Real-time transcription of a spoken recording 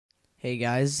Hey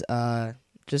guys,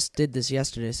 just did this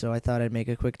yesterday, so I thought I'd make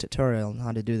a quick tutorial on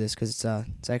how to do this because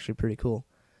it's actually pretty cool.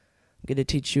 I'm going to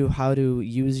teach you how to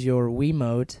use your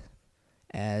Wiimote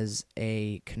as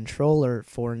a controller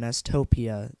for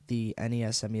Nestopia, the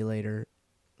NES emulator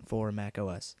for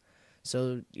macOS.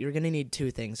 So you're going to need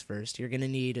two things first. You're going to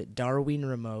need Darwiin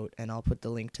Remote, and I'll put the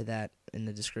link to that in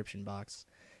the description box,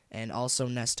 and also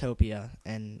Nestopia,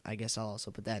 and I guess I'll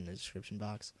also put that in the description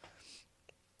box.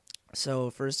 So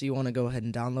first you want to go ahead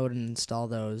and download and install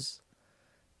those.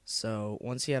 So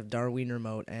once you have Darwiin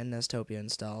Remote and Nestopia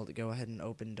installed, go ahead and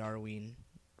open Darwiin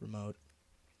Remote.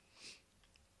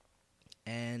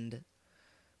 And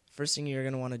first thing you're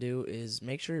going to want to do is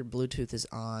make sure your Bluetooth is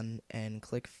on and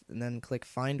then click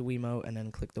Find Wiimote and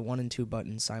then click the 1 and 2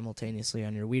 buttons simultaneously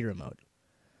on your Wii Remote.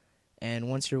 And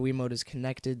once your Wiimote is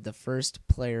connected, the first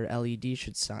player LED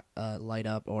should light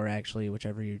up, or actually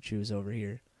whichever you choose over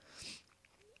here.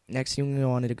 Next thing you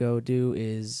want to go do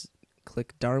is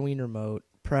click Darwiin Remote,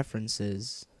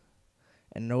 Preferences,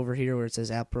 and over here where it says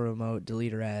App Remote,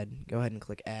 Delete or Add, go ahead and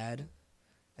click Add,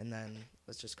 and then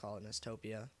let's just call it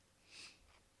Nestopia,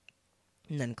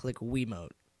 and then click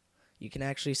Wiimote. You can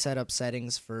actually set up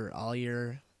settings for all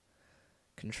your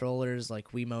controllers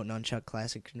like Wiimote Nunchuck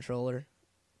Classic Controller,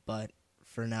 but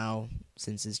for now,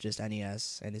 since it's just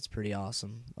NES and it's pretty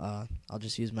awesome, I'll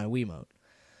just use my Wiimote.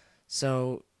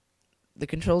 So the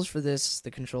controls for this,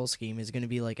 the control scheme, is going to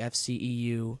be like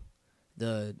FCEU,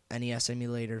 the NES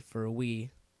emulator for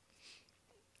Wii,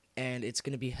 and it's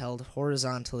going to be held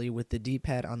horizontally with the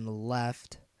D-pad on the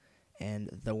left and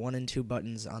the 1 and 2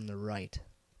 buttons on the right.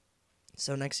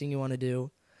 So next thing you want to do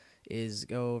is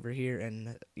go over here,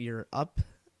 and your up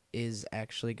is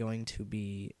actually going to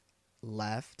be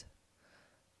left,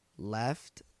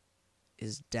 left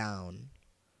is down,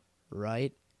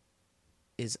 right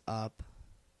is up,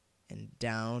 and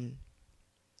down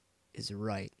is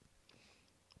right.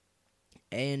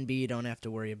 A and B you don't have to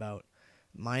worry about.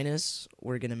 Minus,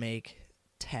 we're going to make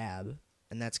tab,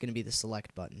 and that's going to be the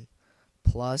select button.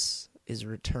 Plus is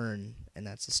return, and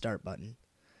that's the start button.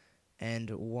 And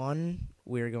 1,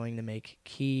 we're going to make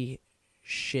key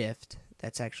shift,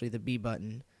 that's actually the B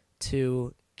button.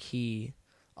 2, key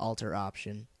alter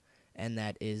option, and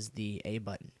that is the A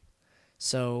button.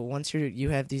 So once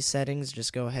you have these settings,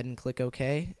 just go ahead and click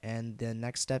OK, and the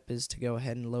next step is to go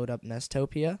ahead and load up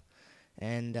Nestopia,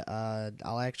 and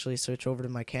I'll actually switch over to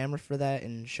my camera for that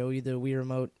and show you the Wii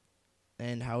Remote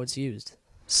and how it's used.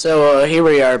 So here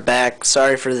we are back.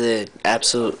 Sorry for the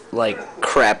absolute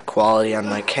crap quality on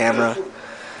my camera.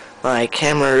 My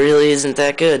camera really isn't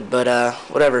that good, but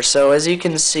whatever. So as you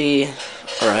can see,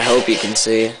 or I hope you can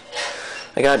see,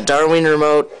 I got Darwiin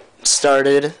Remote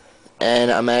started,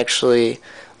 and I'm actually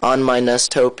on my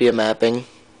Nestopia mapping.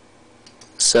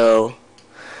 So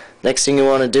next thing you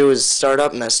want to do is start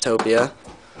up Nestopia,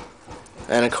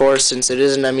 and of course, since it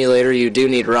is an emulator, you do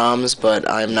need ROMs, but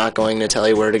I'm not going to tell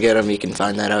you where to get them. You can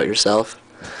find that out yourself.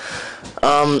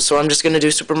 So I'm just going to do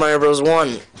Super Mario Bros.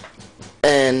 1,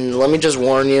 and let me just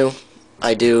warn you,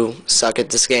 I do suck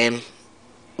at this game,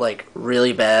 like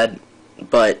really bad,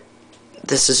 but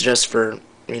this is just for,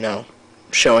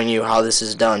 showing you how this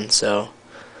is done, so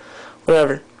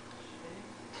whatever.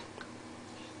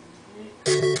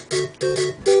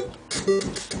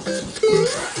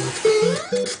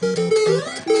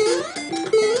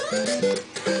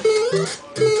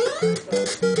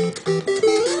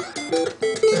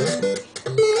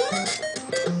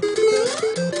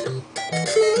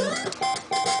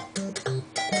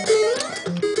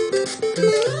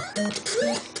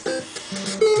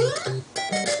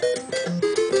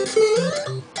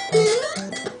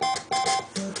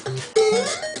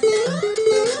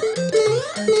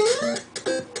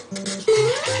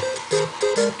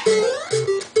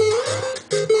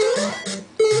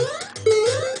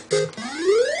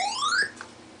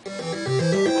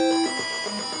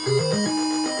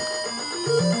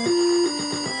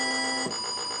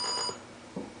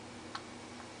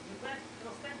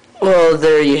 Well,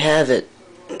 there you have it.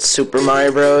 Super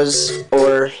Mario Bros.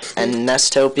 And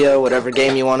Nestopia, whatever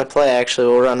game you want to play, actually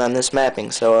will run on this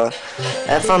mapping. So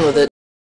have fun with it.